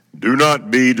Do not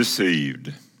be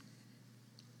deceived.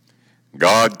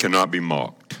 God cannot be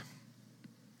mocked.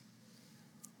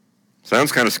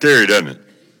 Sounds kind of scary, doesn't it?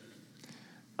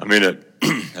 I mean,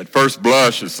 at first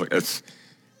blush, it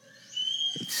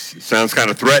sounds kind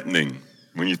of threatening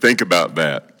when you think about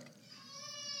that.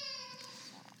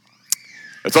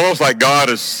 It's almost like God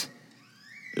is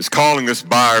calling us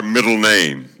by our middle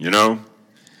name, you know?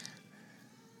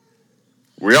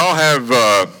 We all have,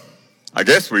 I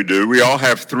guess we do, we all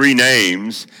have three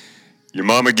names. Your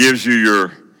mama gives you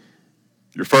your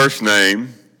first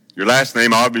name. Your last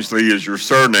name, obviously, is your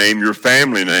surname, your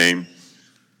family name.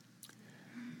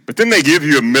 But then they give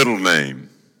you a middle name.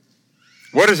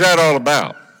 What is that all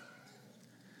about?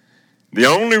 The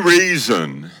only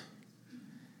reason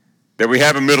that we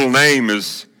have a middle name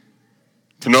is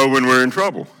to know when we're in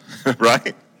trouble,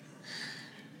 right?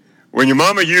 When your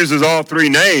mama uses all three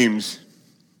names,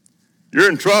 you're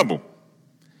in trouble.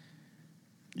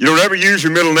 You don't ever use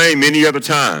your middle name any other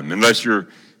time unless you're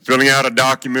filling out a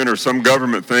document or some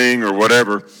government thing or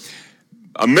whatever.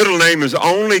 A middle name is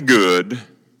only good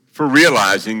for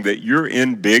realizing that you're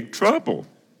in big trouble.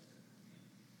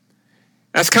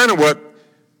 That's kind of what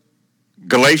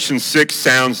Galatians 6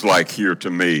 sounds like here to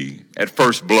me, at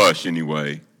first blush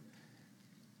anyway.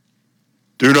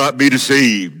 Do not be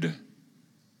deceived.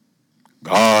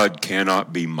 God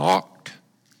cannot be mocked.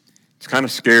 It's kind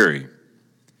of scary.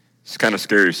 It's kind of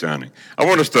scary sounding. I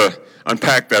want us to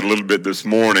unpack that a little bit this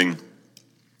morning.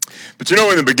 But you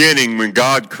know, in the beginning, when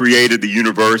God created the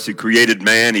universe, he created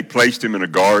man, he placed him in a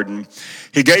garden.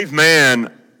 He gave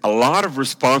man a lot of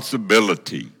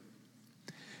responsibility.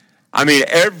 I mean,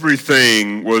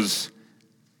 everything was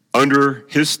under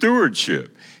his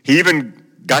stewardship. He even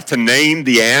got to name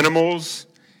the animals.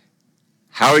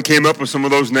 How he came up with some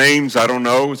of those names, I don't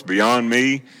know. It's beyond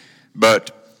me.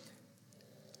 But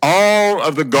all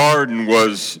of the garden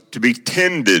was to be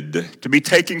tended, to be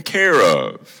taken care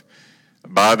of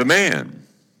by the man.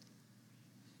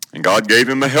 And God gave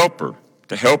him a helper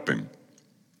to help him.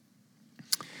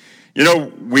 You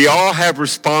know, we all have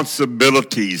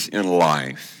responsibilities in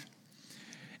life.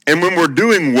 And when we're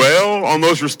doing well on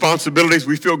those responsibilities,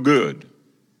 we feel good.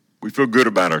 We feel good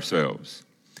about ourselves.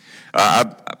 I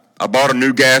bought a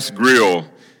new gas grill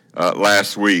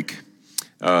last week.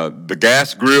 The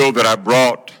gas grill that I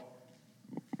brought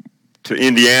to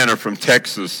Indiana from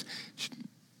Texas,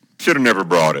 should have never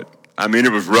brought it. I mean,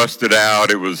 it was rusted out.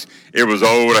 It was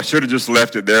old. I should have just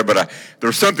left it there, but there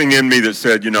was something in me that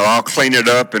said, you know, I'll clean it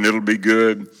up and it'll be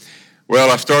good.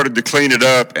 Well, I started to clean it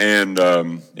up, and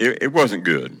it wasn't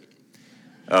good.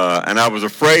 And I was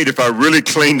afraid if I really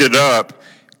cleaned it up,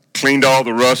 cleaned all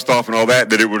the rust off and all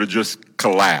that it would have just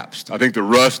collapsed. I think the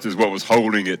rust is what was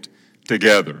holding it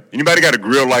together. Anybody got a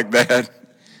grill like that?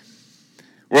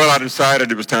 Well, I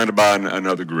decided it was time to buy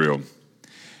another grill.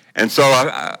 And so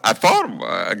I thought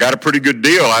I got a pretty good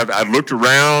deal. I looked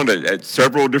around at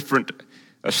several different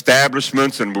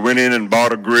establishments and went in and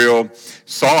bought a grill.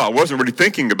 I wasn't really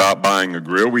thinking about buying a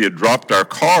grill. We had dropped our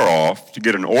car off to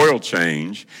get an oil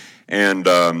change, and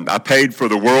I paid for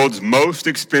the world's most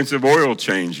expensive oil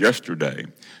change yesterday,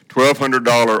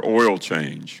 $1,200 oil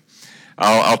change.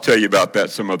 I'll tell you about that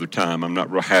some other time. I'm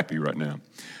not real happy right now.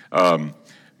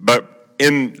 But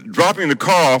in dropping the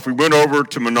car off, we went over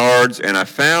to Menards, and I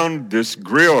found this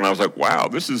grill, and I was like, wow,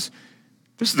 this is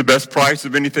the best price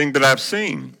of anything that I've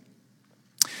seen.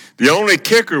 The only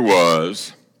kicker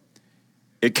was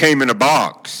it came in a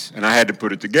box, and I had to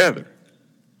put it together.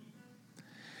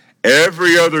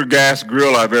 Every other gas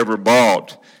grill I've ever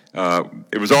bought,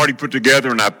 it was already put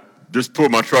together, and I just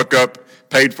pulled my truck up,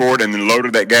 paid for it, and then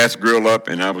loaded that gas grill up,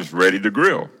 and I was ready to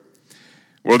grill.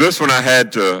 Well, this one I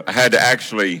had to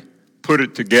actually put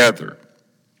it together.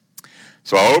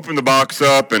 So I opened the box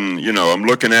up, and you know, I'm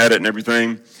looking at it and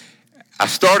everything. I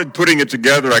started putting it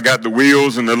together. I got the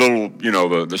wheels and the little, you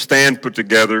know, the stand put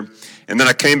together, and then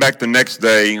I came back the next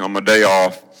day on my day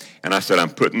off, and I said, I'm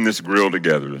putting this grill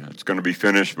together. It's going to be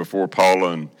finished before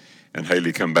Paula and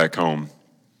Haley come back home.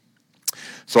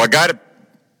 So I got it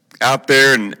out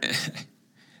there, and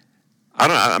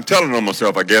I'm telling on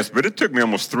myself, I guess, but it took me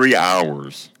almost 3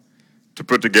 hours to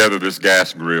put together this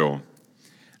gas grill.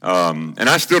 And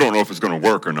I still don't know if it's going to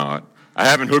work or not. I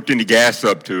haven't hooked any gas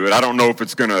up to it. I don't know if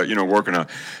it's going to, work or not.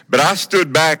 But I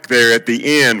stood back there at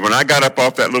the end when I got up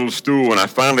off that little stool and I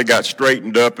finally got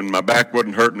straightened up and my back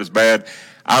wasn't hurting as bad.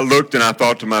 I looked and I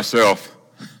thought to myself,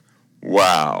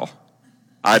 wow,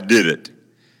 I did it.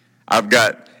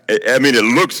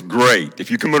 It looks great. If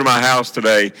you come into my house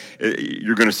today,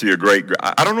 you're going to see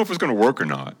I don't know if it's going to work or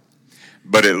not,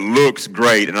 but it looks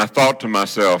great. And I thought to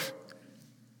myself,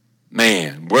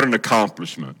 man, what an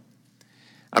accomplishment.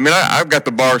 I mean, I've got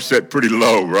the bar set pretty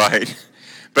low, right?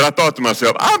 But I thought to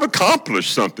myself, I've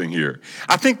accomplished something here.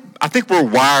 I think we're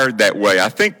wired that way. I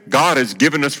think God has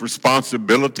given us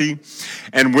responsibility.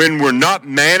 And when we're not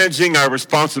managing our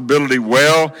responsibility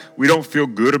well, we don't feel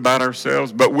good about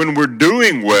ourselves. But when we're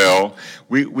doing well,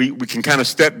 we can kind of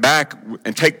step back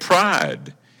and take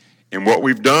pride in what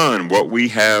we've done, what we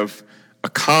have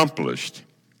accomplished.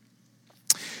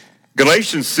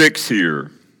 Galatians 6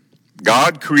 here.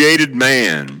 God created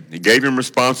man. He gave him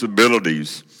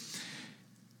responsibilities.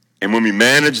 And when we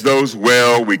manage those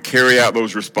well, we carry out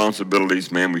those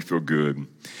responsibilities, man, we feel good.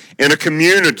 In a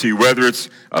community, whether it's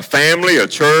a family, a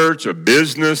church, a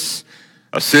business,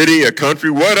 a city, a country,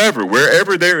 whatever,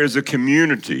 wherever there is a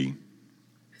community,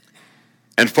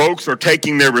 and folks are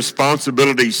taking their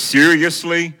responsibilities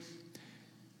seriously,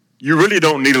 you really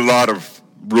don't need a lot of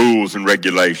rules and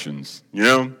regulations, you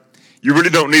know? You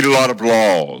really don't need a lot of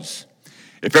laws.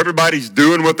 If everybody's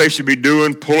doing what they should be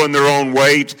doing, pulling their own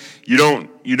weight, you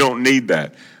don't need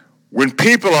that. When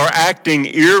people are acting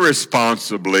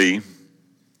irresponsibly,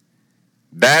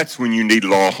 that's when you need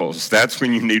laws. That's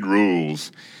when you need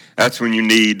rules. That's when you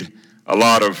need a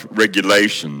lot of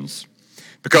regulations.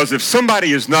 Because if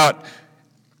somebody is not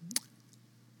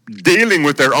dealing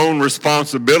with their own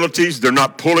responsibilities, they're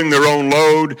not pulling their own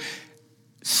load,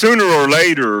 sooner or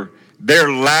later,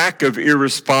 their lack of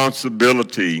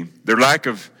irresponsibility, their lack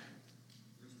of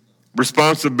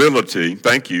responsibility,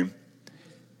 thank you,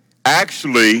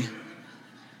 actually,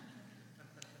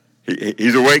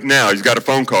 he's awake now. He's got a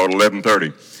phone call at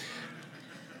 11:30.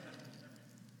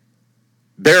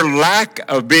 Their lack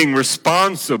of being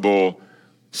responsible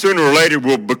sooner or later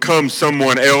will become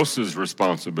someone else's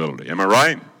responsibility. Am I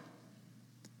right?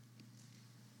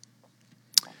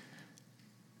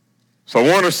 So I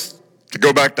want us to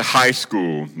go back to high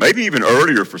school, maybe even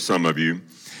earlier for some of you.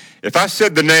 If I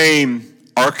said the name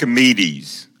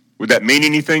Archimedes, would that mean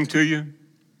anything to you?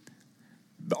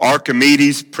 The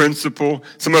Archimedes principle.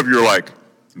 Some of you are like,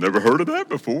 never heard of that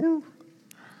before?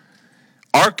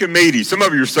 Archimedes. Some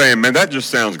of you are saying, man, that just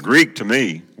sounds Greek to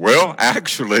me. Well,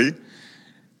 actually,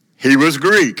 he was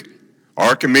Greek.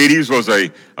 Archimedes was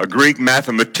a Greek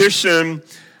mathematician,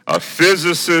 a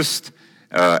physicist,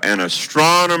 an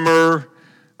astronomer,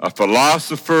 a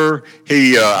philosopher.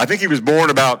 I think he was born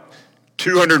about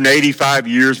 285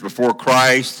 years before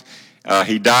Christ.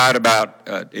 He died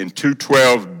about in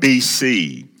 212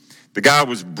 BC. The guy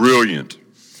was brilliant.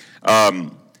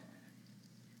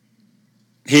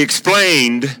 He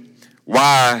explained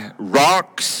why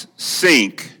rocks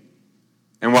sink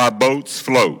and why boats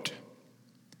float.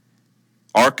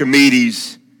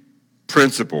 Archimedes'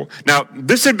 principle. Now,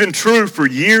 this had been true for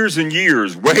years and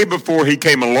years, way before he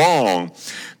came along,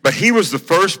 but he was the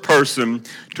first person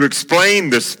to explain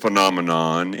this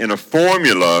phenomenon in a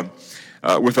formula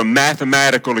with a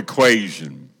mathematical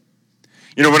equation.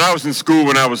 You know, when I was in school,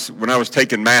 when I was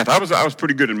taking math, I was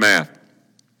pretty good at math.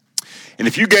 And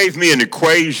if you gave me an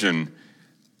equation,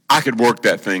 I could work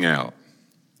that thing out.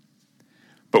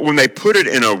 But when they put it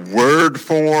in a word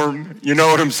form, you know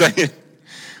what I'm saying?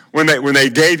 When they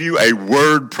gave you a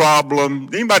word problem,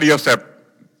 anybody else have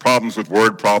problems with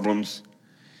word problems?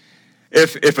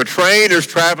 If a train is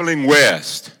traveling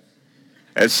west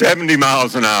at 70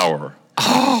 miles an hour,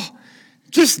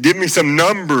 just give me some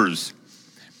numbers.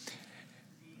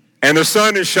 And the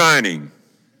sun is shining,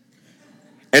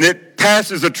 and it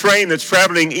passes a train that's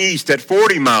traveling east at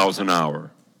 40 miles an hour.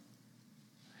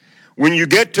 When you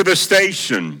get to the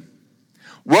station,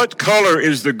 what color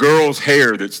is the girl's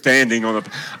hair that's standing on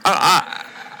the...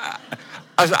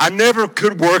 I never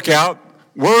could work out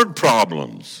word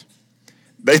problems.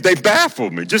 They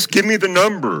baffled me. Just give me the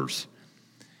numbers.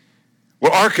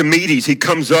 Well, Archimedes, he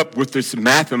comes up with this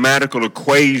mathematical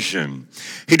equation.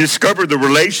 He discovered the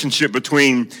relationship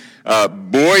between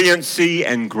buoyancy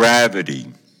and gravity.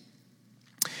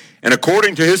 And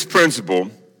according to his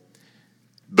principle,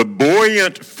 the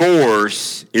buoyant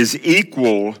force is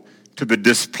equal to the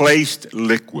displaced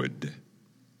liquid.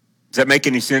 Does that make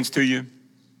any sense to you?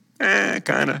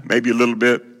 Kind of, maybe a little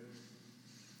bit.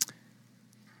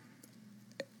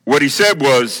 What he said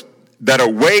was that a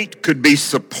weight could be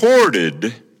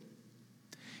supported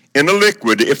in a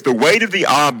liquid if the weight of the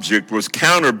object was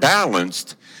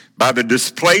counterbalanced by the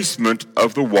displacement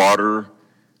of the water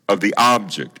of the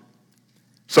object.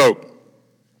 So,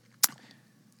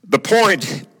 the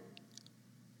point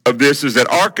of this is that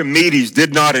Archimedes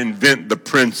did not invent the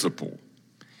principle.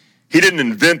 He didn't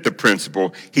invent the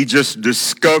principle. He just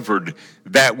discovered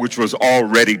that which was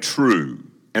already true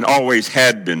and always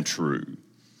had been true.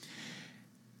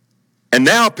 And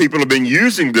now people have been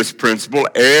using this principle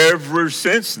ever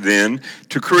since then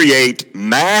to create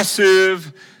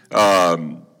massive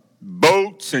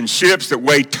boats and ships that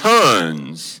weigh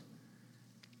tons.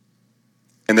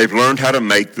 And they've learned how to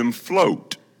make them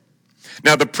float.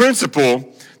 Now the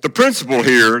principle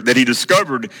here that he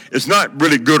discovered is not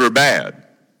really good or bad.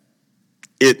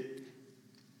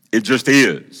 It just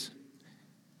is.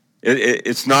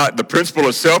 It's not, the principle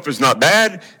itself is not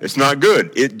bad, it's not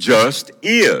good. It just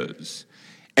is.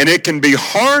 And it can be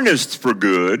harnessed for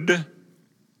good,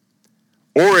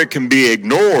 or it can be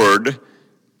ignored,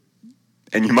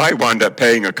 and you might wind up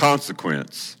paying a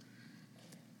consequence.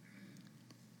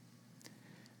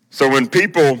 So when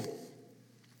people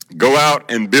go out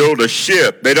and build a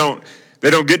ship, they don't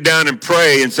get down and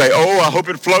pray and say, oh, I hope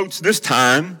it floats this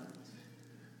time.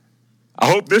 I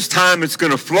hope this time it's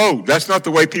going to float. That's not the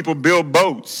way people build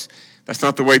boats. That's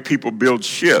not the way people build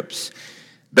ships.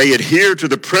 They adhere to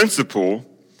the principle,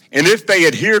 and if they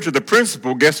adhere to the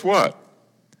principle, guess what?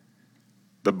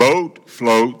 The boat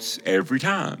floats every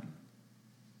time.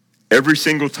 Every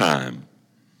single time.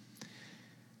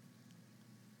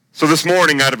 So this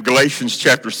morning, out of Galatians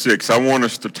chapter 6, I want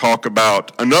us to talk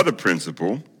about another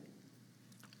principle.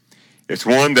 It's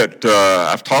one that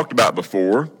I've talked about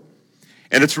before.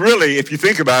 And it's really, if you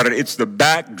think about it, it's the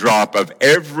backdrop of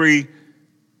everything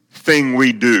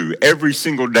we do, every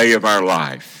single day of our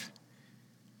life.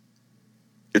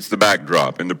 It's the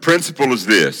backdrop. And the principle is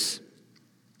this: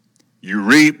 you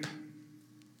reap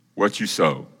what you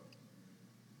sow.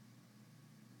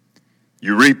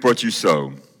 You reap what you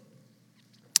sow.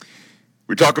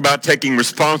 We talk about taking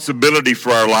responsibility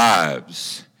for our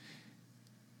lives.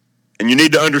 And you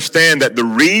need to understand that the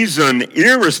reason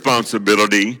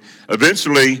irresponsibility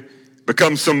eventually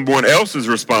becomes someone else's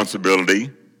responsibility,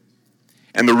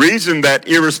 and the reason that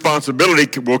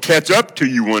irresponsibility will catch up to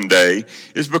you one day,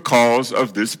 is because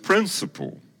of this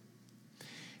principle.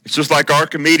 It's just like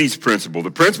Archimedes' principle. The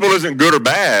principle isn't good or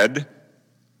bad.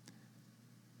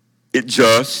 It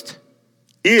just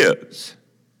is.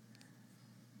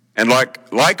 And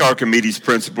like Archimedes'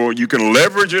 principle, you can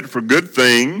leverage it for good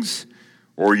things,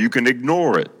 or you can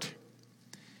ignore it,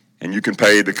 and you can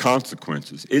pay the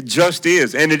consequences. It just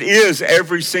is, and it is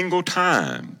every single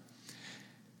time.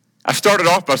 I started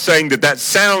off by saying that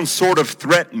sounds sort of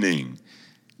threatening.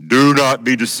 Do not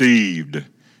be deceived.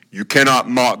 You cannot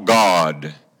mock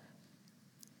God.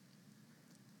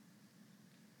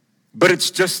 But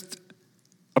it's just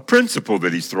a principle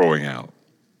that he's throwing out.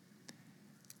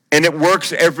 And it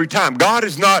works every time. God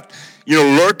is not,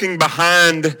 lurking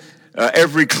behind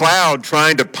every cloud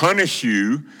trying to punish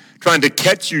you, trying to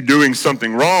catch you doing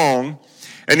something wrong.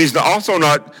 And he's also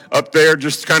not up there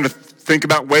just kind of think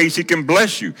about ways he can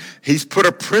bless you. He's put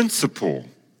a principle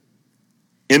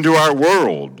into our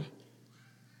world.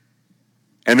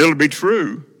 And it'll be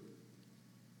true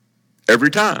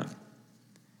every time.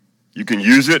 You can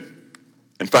use it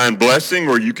and find blessing,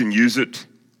 or you can use it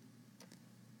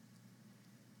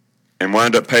and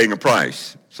wind up paying a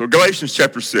price. So Galatians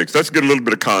chapter 6, let's get a little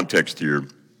bit of context here.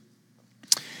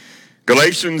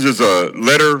 Galatians is a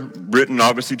letter written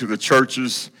obviously to the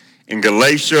churches in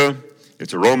Galatia.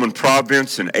 It's a Roman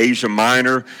province in Asia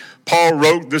Minor. Paul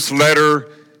wrote this letter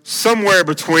somewhere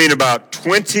between about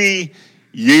 20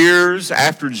 years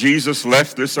after Jesus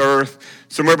left this earth,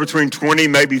 somewhere between 20,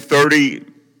 maybe 30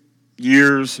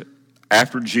 years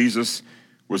after Jesus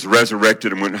was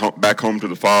resurrected and went back home to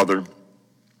the Father.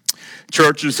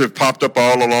 Churches have popped up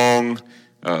all along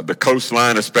the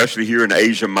coastline, especially here in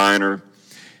Asia Minor.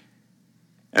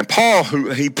 And Paul,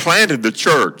 he planted the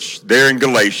church there in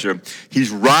Galatia, he's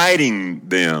writing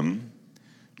them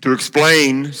to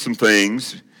explain some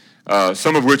things,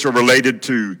 some of which are related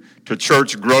to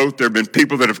church growth. There have been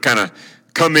people that have kind of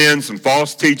come in, some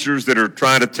false teachers that are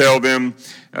trying to tell them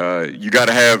you got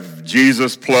to have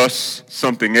Jesus plus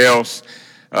something else.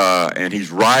 And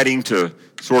he's writing to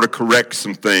sort of correct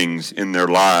some things in their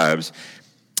lives.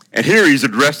 And here he's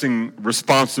addressing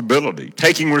responsibility,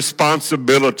 taking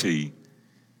responsibility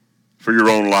for your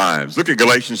own lives. Look at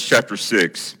Galatians chapter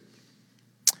 6,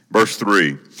 verse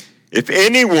 3. If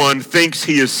anyone thinks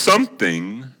he is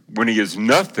something when he is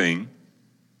nothing,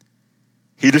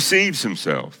 he deceives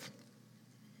himself.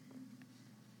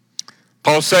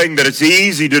 Paul's saying that it's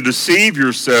easy to deceive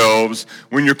yourselves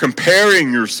when you're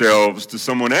comparing yourselves to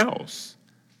someone else.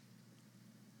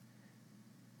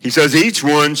 He says each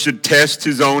one should test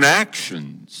his own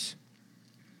actions.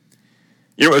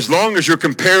 As long as you're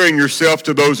comparing yourself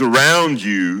to those around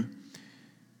you,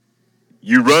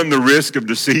 you run the risk of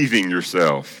deceiving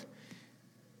yourself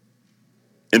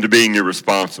into being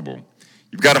irresponsible.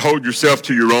 You've got to hold yourself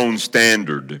to your own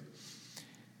standard.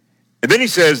 And then he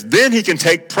says, then he can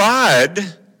take pride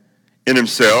in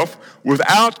himself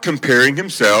without comparing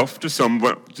himself to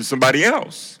somebody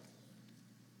else.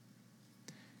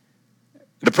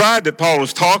 The pride that Paul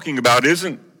is talking about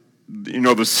isn't,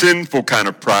 the sinful kind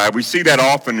of pride. We see that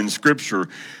often in Scripture.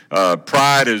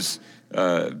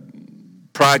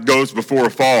 Pride goes before a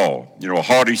fall, a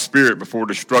haughty spirit before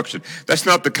destruction. That's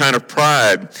not the kind of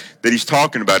pride that he's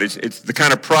talking about. It's the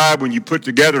kind of pride when you put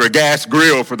together a gas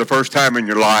grill for the first time in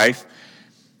your life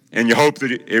and you hope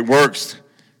that it works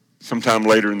sometime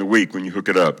later in the week when you hook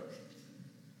it up.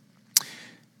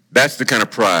 That's the kind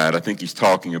of pride I think he's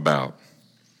talking about.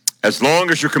 As long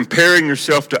as you're comparing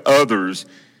yourself to others,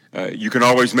 you can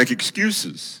always make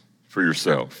excuses for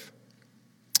yourself.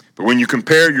 But when you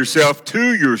compare yourself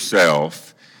to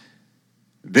yourself,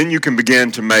 then you can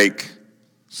begin to make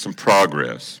some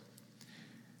progress.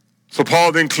 So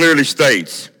Paul then clearly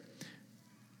states,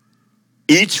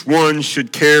 each one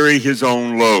should carry his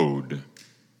own load.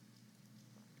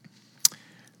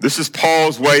 This is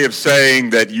Paul's way of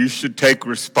saying that you should take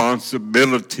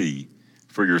responsibility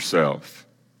for yourself.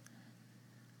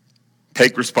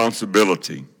 Take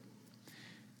responsibility.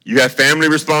 You have family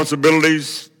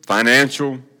responsibilities,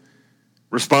 financial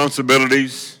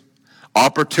responsibilities,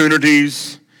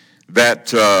 opportunities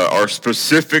that are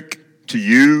specific to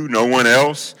you, no one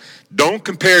else. Don't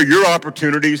compare your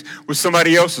opportunities with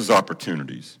somebody else's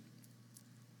opportunities.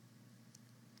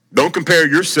 Don't compare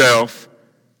yourself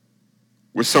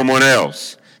with someone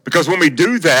else. Because when we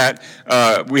do that,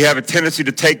 we have a tendency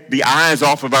to take the eyes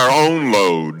off of our own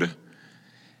load,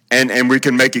 and we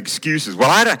can make excuses. Well,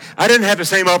 I didn't have the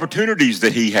same opportunities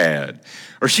that he had.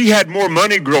 Or she had more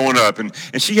money growing up, and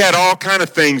she had all kind of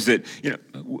things that,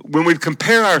 when we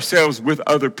compare ourselves with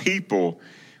other people,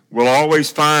 we'll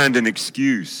always find an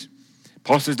excuse.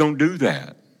 Paul says, don't do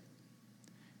that.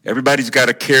 Everybody's got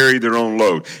to carry their own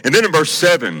load. And then in verse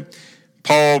 7,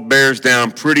 Paul bears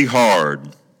down pretty hard.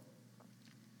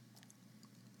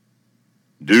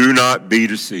 Do not be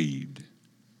deceived.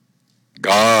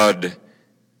 God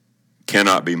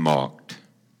cannot be mocked.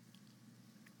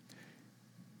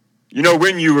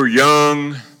 When you were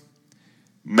young,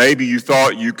 maybe you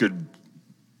thought you could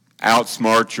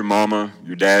outsmart your mama,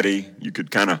 your daddy. You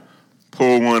could kind of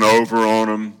pull one over on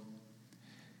them.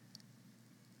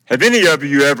 Have any of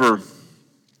you ever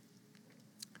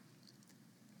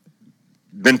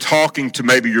been talking to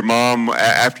maybe your mom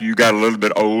after you got a little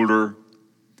bit older,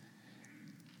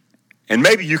 and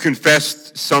maybe you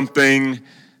confessed something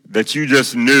that you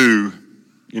just knew,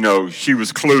 she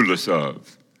was clueless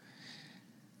of,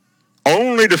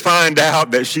 only to find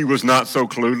out that she was not so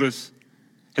clueless?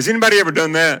 Has anybody ever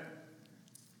done that?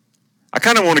 I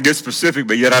kind of want to get specific,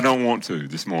 but yet I don't want to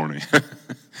this morning.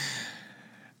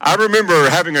 I remember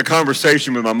having a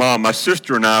conversation with my mom. My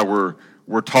sister and I were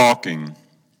talking,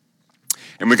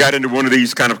 and we got into one of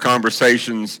these kind of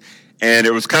conversations, and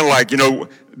it was kind of like,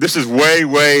 this is way,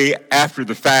 way after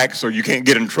the fact, so you can't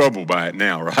get in trouble by it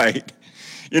now, right?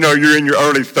 You're in your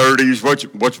early 30s.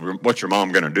 What's your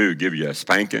mom going to do? Give you a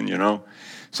spanking,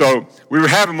 So we were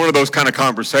having one of those kind of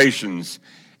conversations,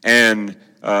 and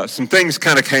some things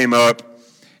kind of came up,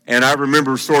 and I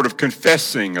remember sort of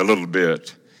confessing a little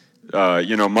bit.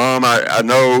 Mom, I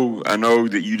know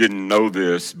that you didn't know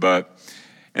this, but,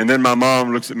 and then my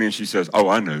mom looks at me and she says, oh,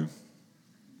 I knew.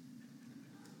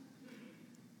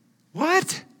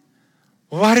 What?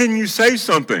 Why didn't you say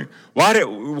something? Why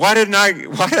did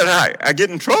I get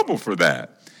in trouble for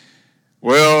that?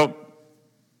 Well,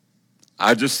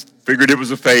 I just figured it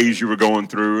was a phase you were going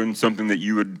through and something that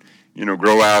you would,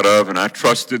 grow out of, and I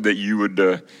trusted that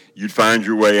you'd find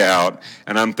your way out.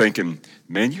 And I'm thinking,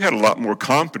 man, you had a lot more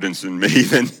confidence in me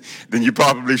than you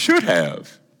probably should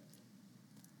have.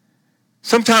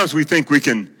 Sometimes we think we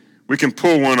can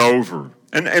pull one over,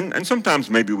 and sometimes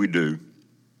maybe we do.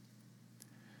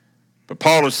 But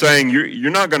Paul is saying you're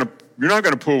not going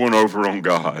to pull one over on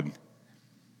God.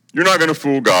 You're not going to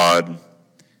fool God.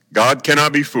 God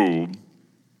cannot be fooled.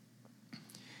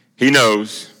 He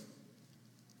knows.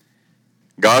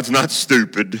 God's not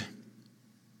stupid.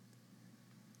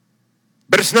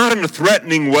 But it's not in a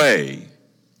threatening way.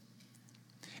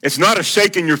 It's not a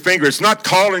shaking your finger. It's not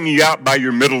calling you out by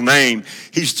your middle name.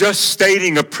 He's just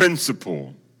stating a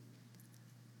principle.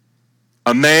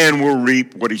 A man will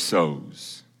reap what he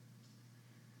sows.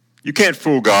 You can't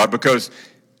fool God because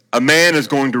a man is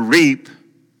going to reap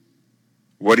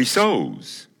what he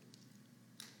sows.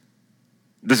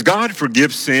 Does God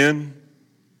forgive sin?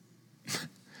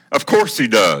 Of course he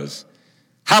does.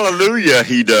 Hallelujah,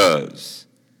 he does.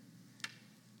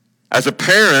 As a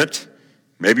parent,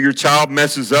 maybe your child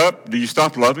messes up. Do you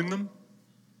stop loving them?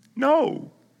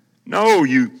 No,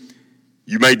 you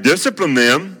You may discipline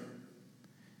them.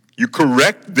 You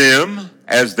correct them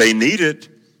as they need it.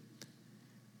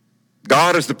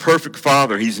 God is the perfect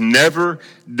Father. He's never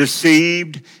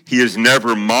deceived. He is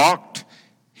never mocked.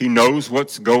 He knows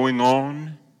what's going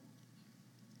on.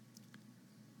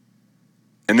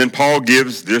 And then Paul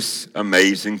gives this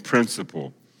amazing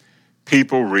principle.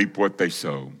 People reap what they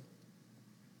sow.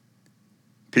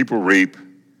 People reap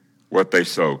what they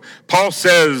sow. Paul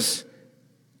says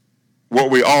what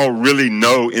we all really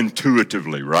know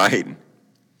intuitively, right?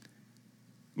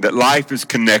 That life is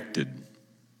connected.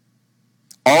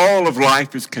 All of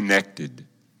life is connected.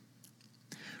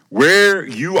 Where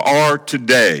you are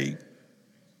today,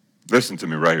 listen to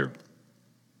me right here.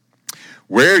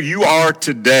 Where you are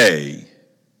today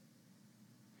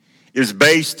is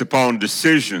based upon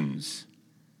decisions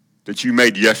that you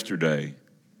made yesterday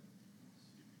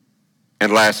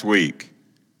and last week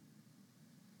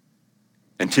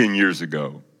and 10 years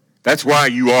ago. That's why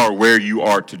you are where you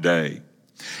are today.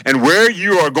 And where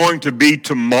you are going to be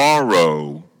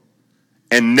tomorrow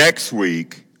and next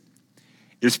week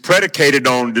is predicated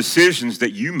on decisions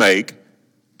that you make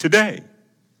today.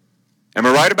 Am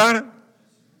I right about it?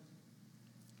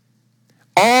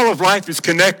 All of life is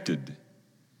connected.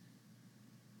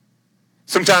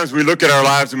 Sometimes we look at our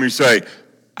lives and we say,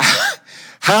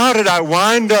 how did I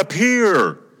wind up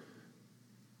here?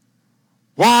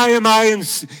 Why am I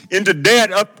into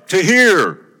debt up to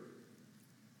here?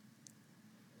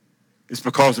 It's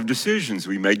because of decisions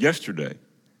we made yesterday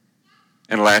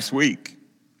and last week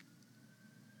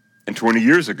and 20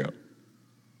 years ago.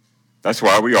 That's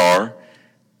why we are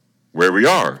where we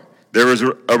are. There is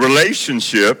a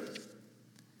relationship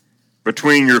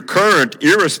between your current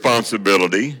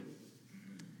irresponsibility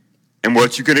and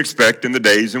what you can expect in the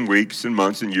days and weeks and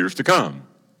months and years to come.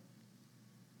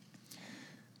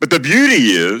 But the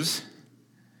beauty is,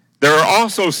 there are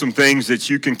also some things that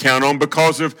you can count on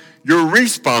because of your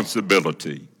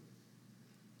responsibility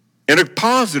in a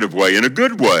positive way, in a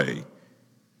good way,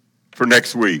 for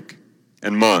next week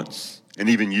and months and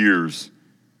even years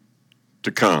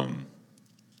to come.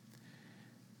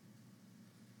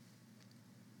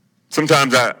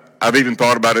 Sometimes I've even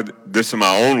thought about this in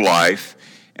my own life,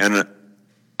 and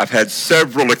I've had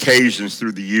several occasions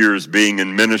through the years being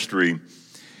in ministry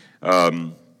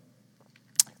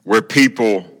where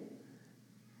people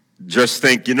just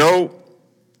think, I'm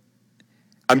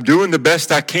doing the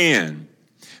best I can.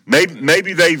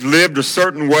 Maybe they've lived a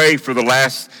certain way for the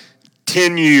last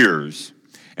 10 years,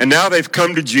 and now they've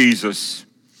come to Jesus,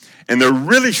 and they're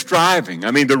really striving.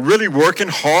 I mean, they're really working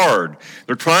hard.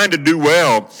 They're trying to do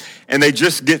well, and they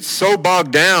just get so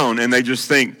bogged down, and they just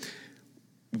think,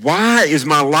 why is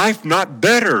my life not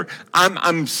better?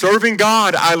 I'm serving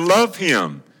God. I love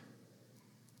Him.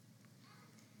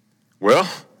 Well,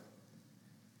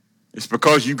 it's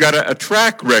because you've got a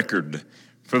track record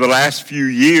for the last few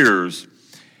years.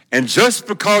 And just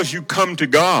because you come to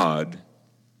God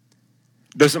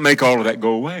doesn't make all of that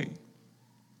go away.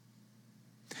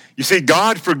 You see,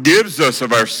 God forgives us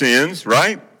of our sins,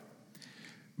 right?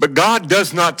 But God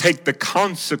does not take the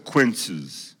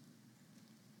consequences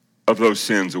of those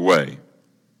sins away.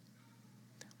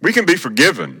 We can be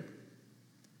forgiven,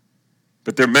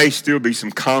 but there may still be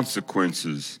some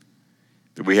consequences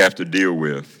that we have to deal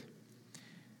with.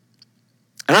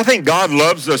 And I think God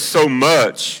loves us so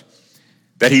much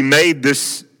that He made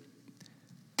this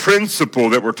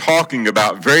principle that we're talking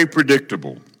about very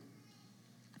predictable.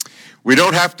 We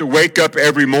don't have to wake up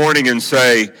every morning and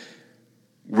say,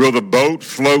 will the boat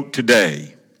float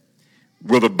today?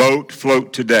 Will the boat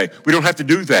float today? We don't have to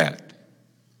do that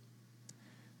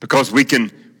because we can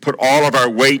put all of our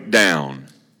weight down.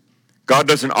 God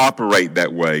doesn't operate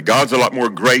that way. God's a lot more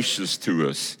gracious to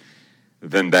us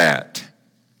than that.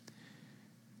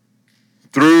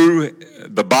 Through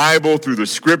the Bible, through the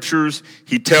Scriptures,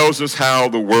 He tells us how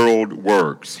the world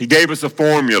works. He gave us a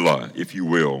formula, if you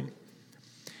will.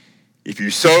 If you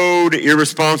sowed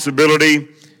irresponsibility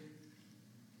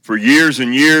for years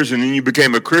and years, and then you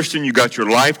became a Christian, you got your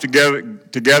life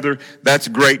together, that's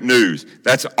great news.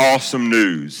 That's awesome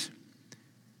news.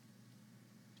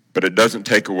 But it doesn't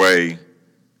take away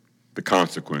the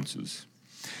consequences.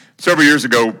 Several years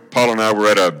ago, Paul and I were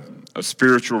at a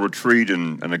spiritual retreat,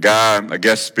 and a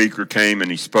guest speaker came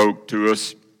and he spoke to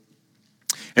us.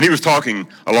 And he was talking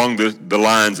along the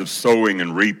lines of sowing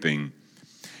and reaping.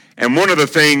 And one of the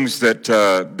things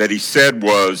that he said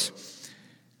was,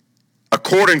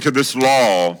 according to this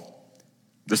law,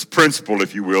 this principle,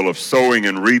 if you will, of sowing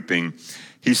and reaping,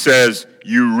 he says,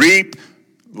 you reap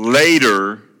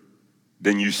later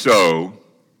than you sow.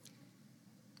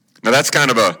 Now that's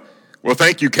kind of well,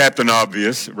 thank you, Captain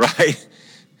Obvious, right?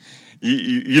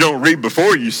 You don't reap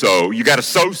before you sow. You got to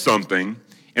sow something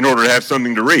in order to have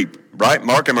something to reap. Right,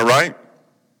 Mark, am I right?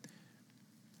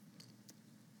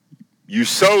 You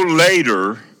sow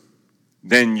later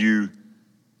than you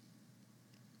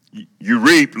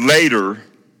reap later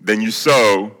than you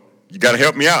sow. You got to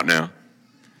help me out now.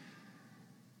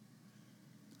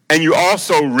 And you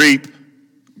also reap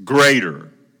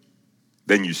greater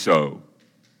than you sow.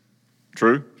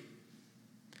 True?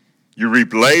 You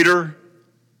reap later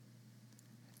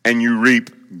and you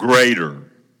reap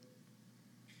greater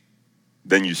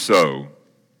than you sow.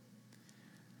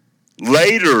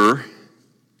 Later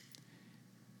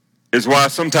is why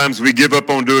sometimes we give up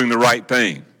on doing the right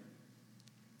thing.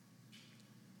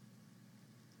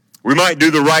 We might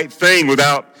do the right thing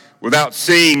without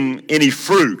seeing any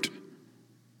fruit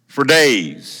for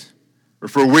days or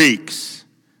for weeks,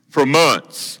 for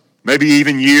months, maybe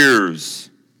even years.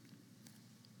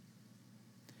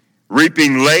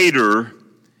 Reaping later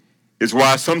is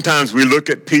why sometimes we look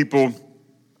at people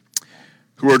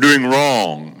who are doing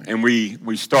wrong and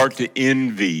we start to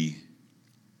envy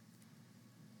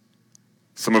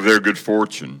some of their good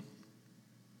fortune.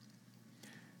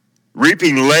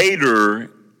 Reaping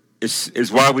later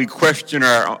is why we question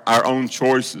our own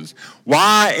choices.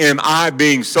 Why am I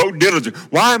being so diligent?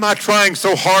 Why am I trying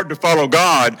so hard to follow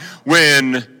God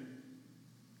when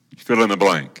you fill in the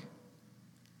blank?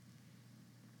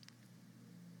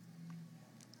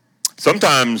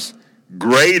 Sometimes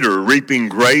reaping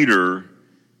greater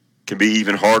can be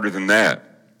even harder than that.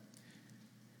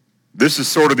 This is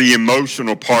sort of the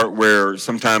emotional part where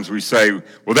sometimes we say,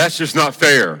 well, that's just not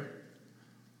fair.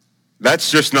 That's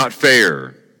just not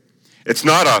fair. It's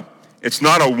not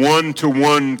a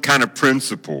one-to-one kind of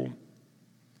principle.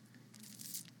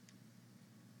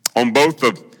 On both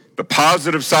the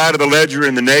positive side of the ledger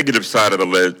and the negative side of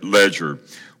the ledger,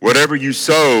 whatever you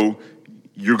sow,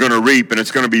 you're going to reap, and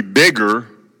it's going to be bigger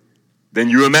than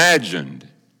you imagined.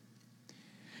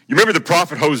 You remember the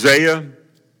prophet Hosea?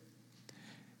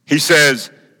 He says,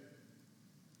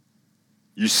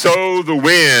 you sow the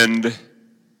wind,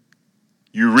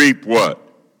 you reap what?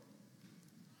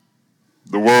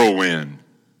 The whirlwind.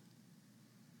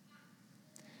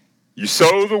 You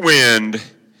sow the wind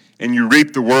and you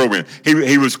reap the whirlwind.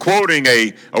 He was quoting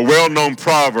a well-known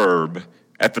proverb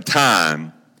at the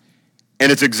time,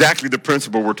 and it's exactly the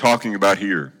principle we're talking about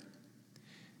here.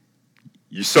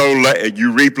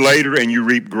 You reap later and you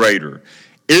reap greater.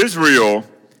 Israel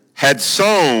had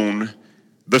sown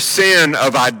the sin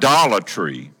of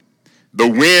idolatry, the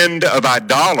wind of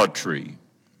idolatry,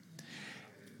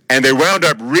 and they wound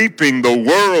up reaping the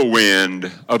whirlwind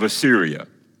of Assyria.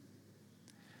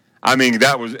 I mean,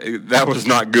 that was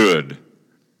not good.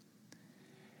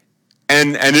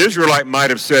 And an Israelite might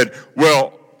have said,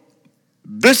 well,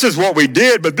 this is what we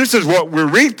did, but this is what we're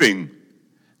reaping.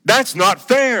 That's not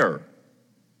fair.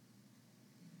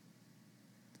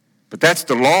 But that's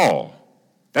the law.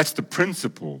 That's the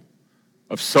principle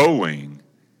of sowing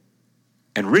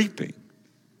and reaping.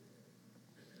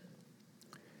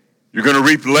 You're going to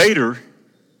reap later,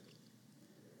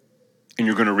 and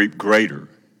you're going to reap greater.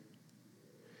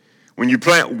 When you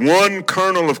plant one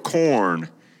kernel of corn,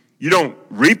 you don't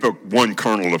reap one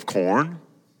kernel of corn.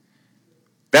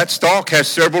 That stalk has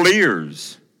several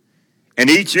ears, and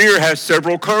each ear has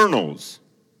several kernels.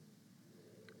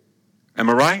 Am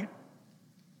I right?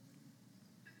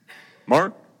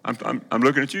 Mark, I'm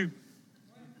looking at you.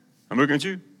 I'm looking at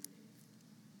you.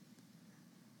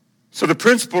 So the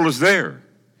principle is there.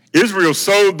 Israel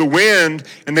sowed the wind,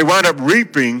 and they wound up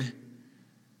reaping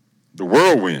the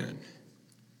whirlwind.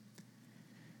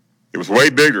 It was way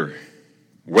bigger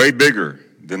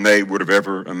than they would have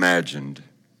ever imagined.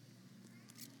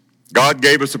 God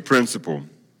gave us a principle,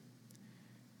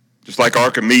 just like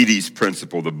Archimedes'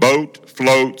 principle. The boat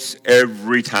floats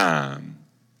every time.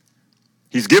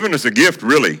 He's given us a gift,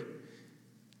 really.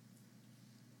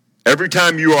 Every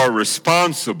time you are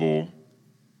responsible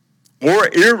or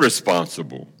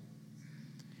irresponsible,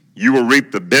 you will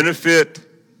reap the benefit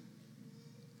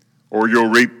or you'll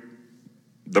reap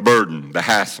the burden, the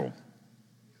hassle.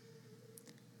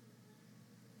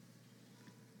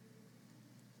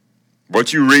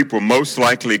 What you reap will most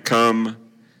likely come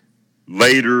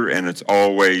later, and it's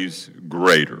always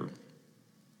greater.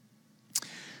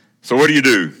 So what do you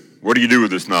do? What do you do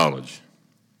with this knowledge?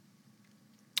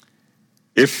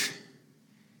 If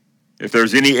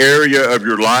there's any area of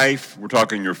your life, we're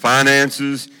talking your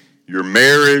finances, your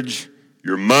marriage,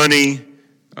 your money,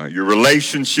 your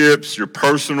relationships, your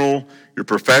personal, your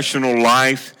professional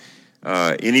life,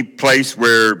 any place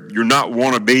where you're not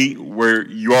want to be,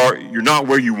 you're not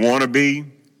where you want to be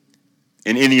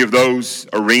in any of those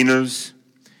arenas,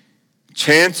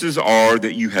 chances are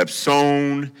that you have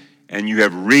sown and you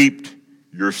have reaped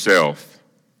yourself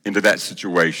into that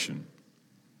situation.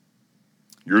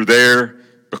 You're there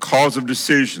because of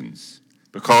decisions,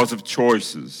 because of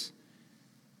choices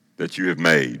that you have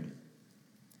made.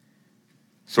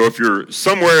 So if you're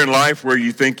somewhere in life where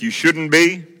you think you shouldn't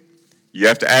be, you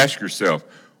have to ask yourself,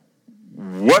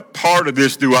 what part of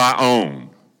this do I own?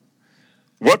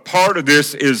 What part of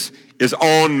this is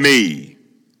on me?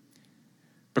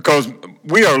 Because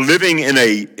we are living in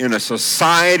a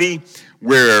society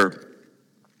where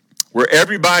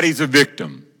everybody's a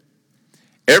victim.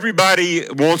 Everybody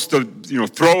wants to,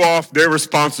 throw off their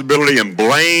responsibility and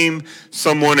blame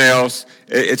someone else.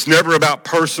 It's never about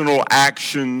personal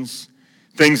actions,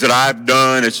 things that I've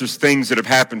done. It's just things that have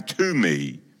happened to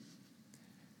me.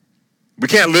 We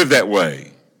can't live that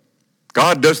way.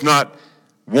 God does not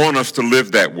want us to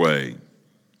live that way.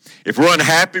 If we're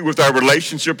unhappy with our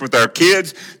relationship with our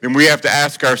kids, then we have to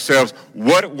ask ourselves,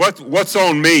 what's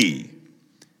on me?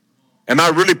 Am I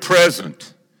really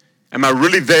present? Am I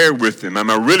really there with them? Am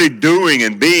I really doing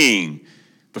and being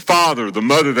the father, the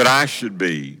mother that I should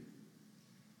be?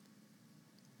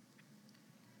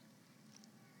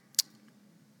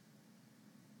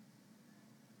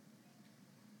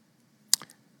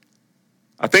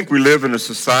 I think we live in a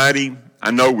society,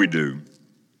 I know we do,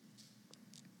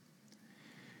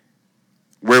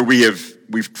 where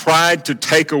we've tried to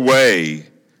take away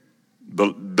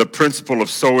the principle of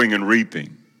sowing and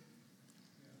reaping.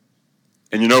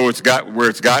 And you know where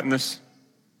it's gotten us?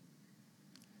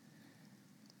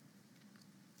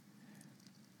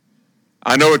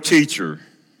 I know a teacher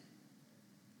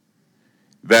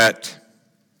that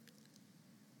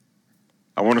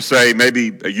I want to say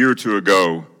maybe a year or two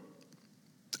ago,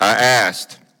 I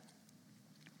asked,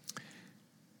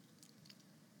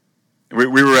 we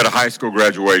were at a high school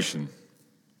graduation.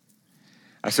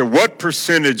 I said, what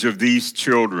percentage of these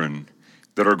children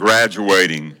that are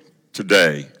graduating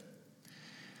today,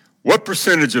 what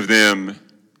percentage of them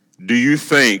do you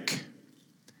think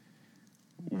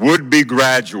would be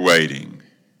graduating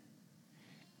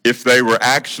if they were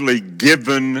actually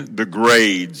given the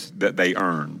grades that they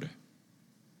earned?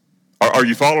 Are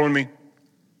you following me?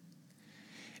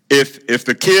 If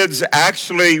the kids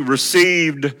actually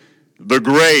received the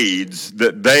grades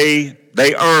that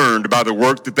they earned by the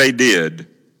work that they did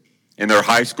in their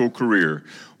high school career,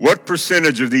 what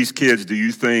percentage of these kids do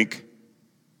you think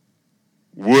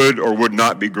would or would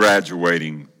not be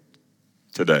graduating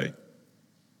today?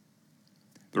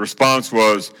 The response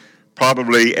was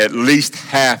probably at least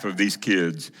half of these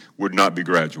kids would not be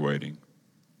graduating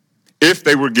if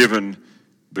they were given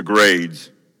the grades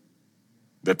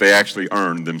that they actually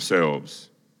earned themselves.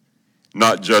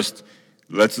 Not just,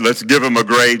 let's give them a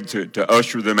grade to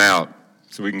usher them out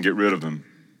so we can get rid of them.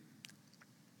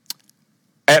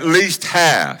 At least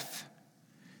half.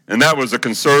 And that was a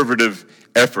conservative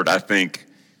effort, I think,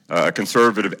 a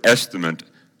conservative estimate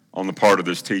on the part of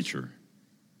this teacher.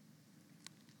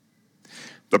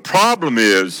 The problem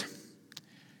is,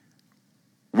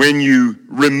 when you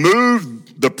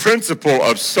remove the principle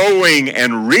of sowing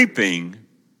and reaping,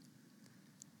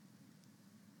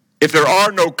 if there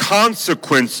are no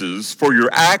consequences for your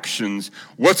actions,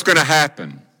 what's going to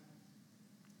happen?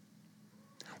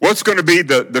 What's going to be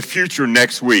the future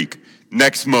next week,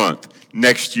 next month,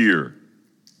 next year?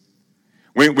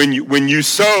 When you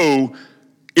sow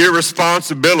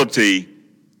irresponsibility,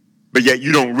 but yet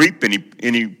you don't reap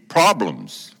any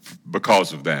problems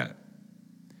because of that.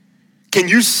 Can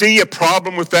you see a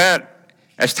problem with that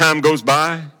as time goes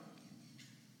by?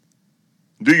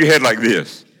 Do your head like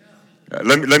this.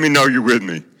 Let me know you're with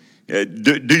me.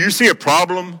 Do you see a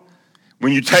problem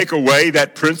when you take away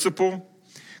that principle?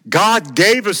 God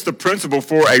gave us the principle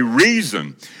for a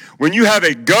reason. When you have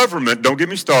a government, don't get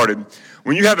me started,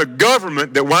 when you have a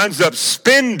government that winds up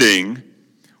spending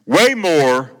way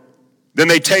more than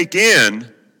they take in,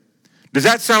 does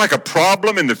that sound like a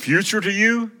problem in the future to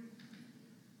you?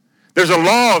 There's a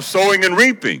law of sowing and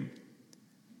reaping.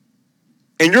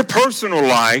 In your personal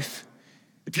life,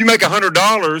 if you make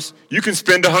 $100, you can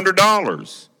spend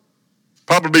 $100.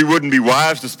 Probably wouldn't be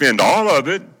wise to spend all of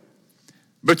it,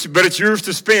 but it's yours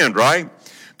to spend, right?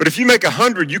 But if you make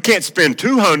 100, you can't spend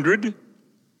 200.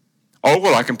 Oh,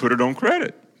 well, I can put it on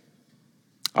credit.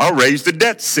 I'll raise the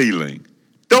debt ceiling.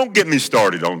 Don't get me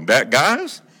started on that,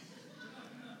 guys.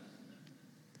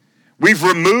 We've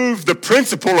removed the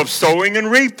principle of sowing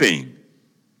and reaping.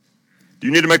 Do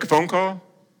you need to make a phone call?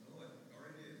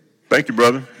 Thank you,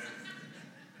 brother.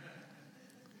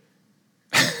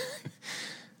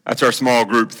 That's our small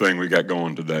group thing we got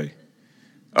going today.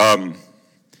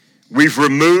 We've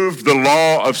removed the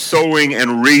law of sowing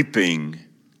and reaping,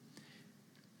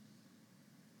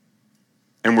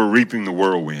 and we're reaping the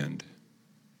whirlwind.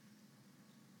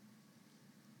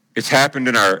 It's happened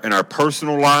in our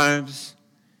personal lives,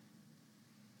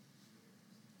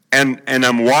 and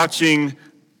I'm watching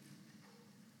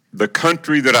the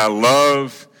country that I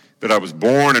love, that I was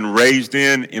born and raised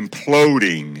in,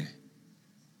 imploding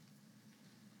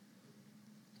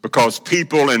because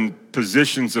people in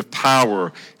positions of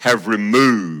power have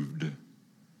removed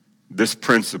this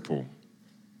principle.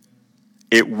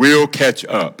 It will catch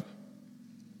up.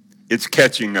 It's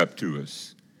catching up to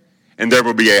us. And there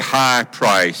will be a high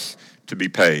price to be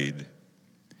paid.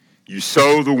 You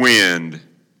sow the wind,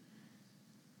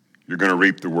 you're going to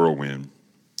reap the whirlwind.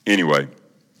 Anyway,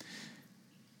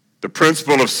 the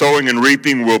principle of sowing and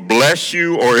reaping will bless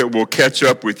you or it will catch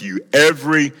up with you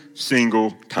every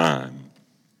single time.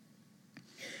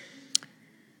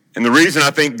 And the reason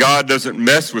I think God doesn't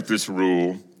mess with this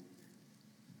rule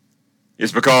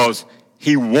is because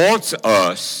he wants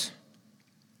us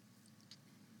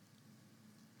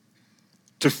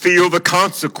to feel the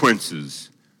consequences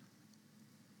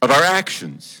of our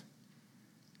actions.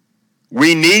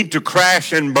 We need to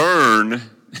crash and burn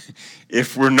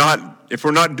if we're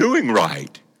not doing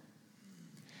right.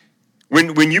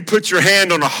 When you put your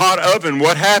hand on a hot oven,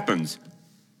 what happens?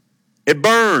 It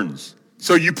burns.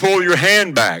 So you pull your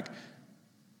hand back.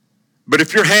 But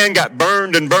if your hand got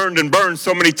burned and burned and burned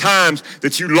so many times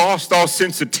that you lost all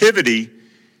sensitivity,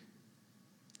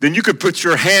 then you could put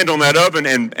your hand on that oven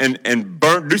and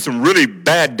burn, do some really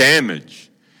bad damage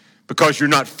because you're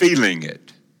not feeling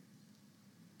it.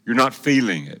 You're not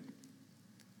feeling it.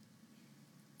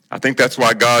 I think that's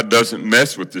why God doesn't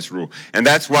mess with this rule. And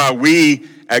that's why we,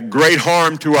 at great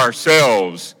harm to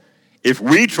ourselves, if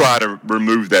we try to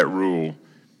remove that rule,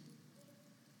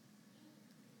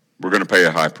 we're going to pay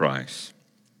a high price.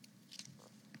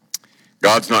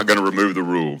 God's not going to remove the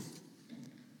rule.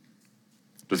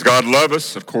 Does God love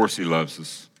us? Of course he loves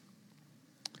us.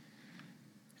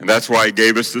 And that's why he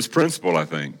gave us this principle, I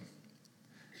think.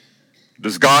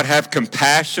 Does God have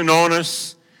compassion on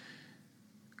us?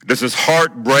 Does his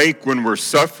heart break when we're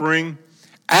suffering?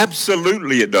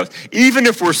 Absolutely it does. Even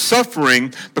if we're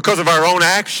suffering because of our own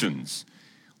actions.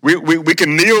 We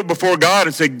can kneel before God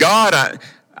and say, God,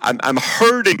 I'm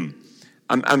hurting.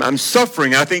 I'm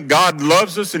suffering. I think God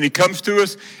loves us and he comes to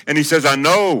us and he says, I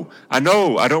know, I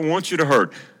don't want you to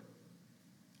hurt.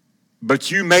 But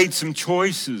you made some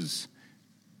choices.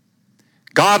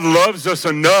 God loves us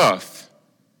enough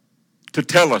to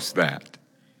tell us that.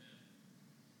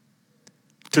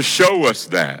 To show us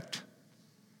that.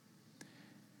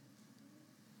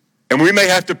 And we may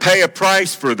have to pay a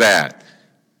price for that.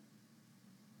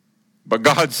 But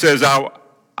God says,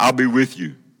 I'll be with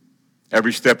you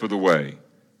every step of the way.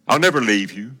 I'll never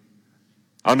leave you.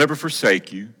 I'll never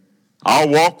forsake you. I'll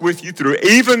walk with you through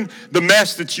even the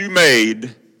mess that you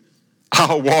made.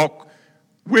 I'll walk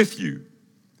with you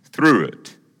through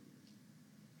it.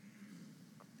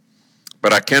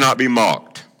 But I cannot be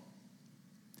mocked.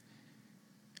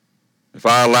 If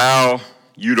I allow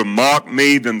you to mock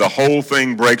me, then the whole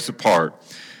thing breaks apart.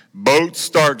 Boats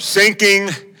start sinking,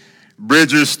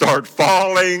 bridges start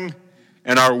falling,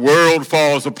 and our world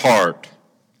falls apart.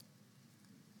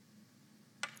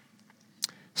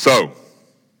 So,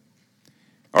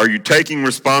 are you taking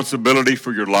responsibility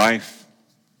for your life?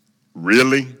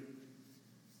 Really?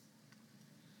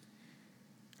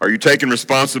 Are you taking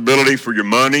responsibility for your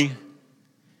money,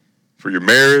 for your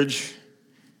marriage,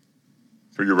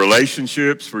 for your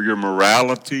relationships, for your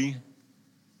morality,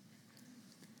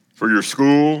 for your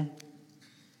school,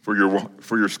 for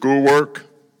your schoolwork?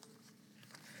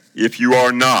 If you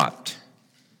are not,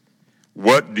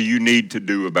 what do you need to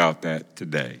do about that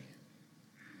today?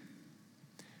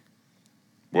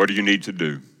 What do you need to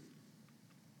do?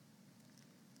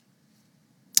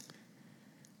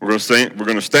 We're going to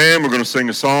stand, we're going to sing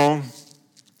a song.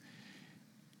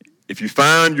 If you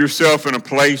find yourself in a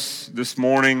place this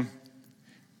morning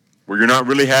where you're not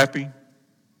really happy,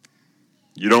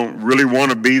 you don't really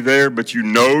want to be there, but you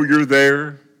know you're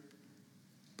there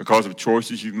because of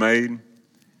choices you've made,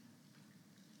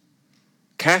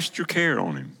 cast your care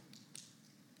on him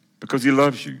because he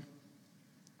loves you.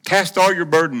 Cast all your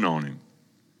burden on him.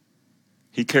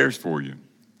 He cares for you.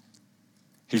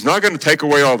 He's not going to take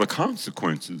away all the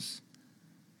consequences,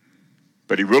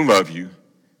 but he will love you,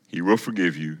 he will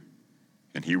forgive you,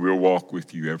 and he will walk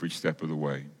with you every step of the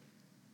way.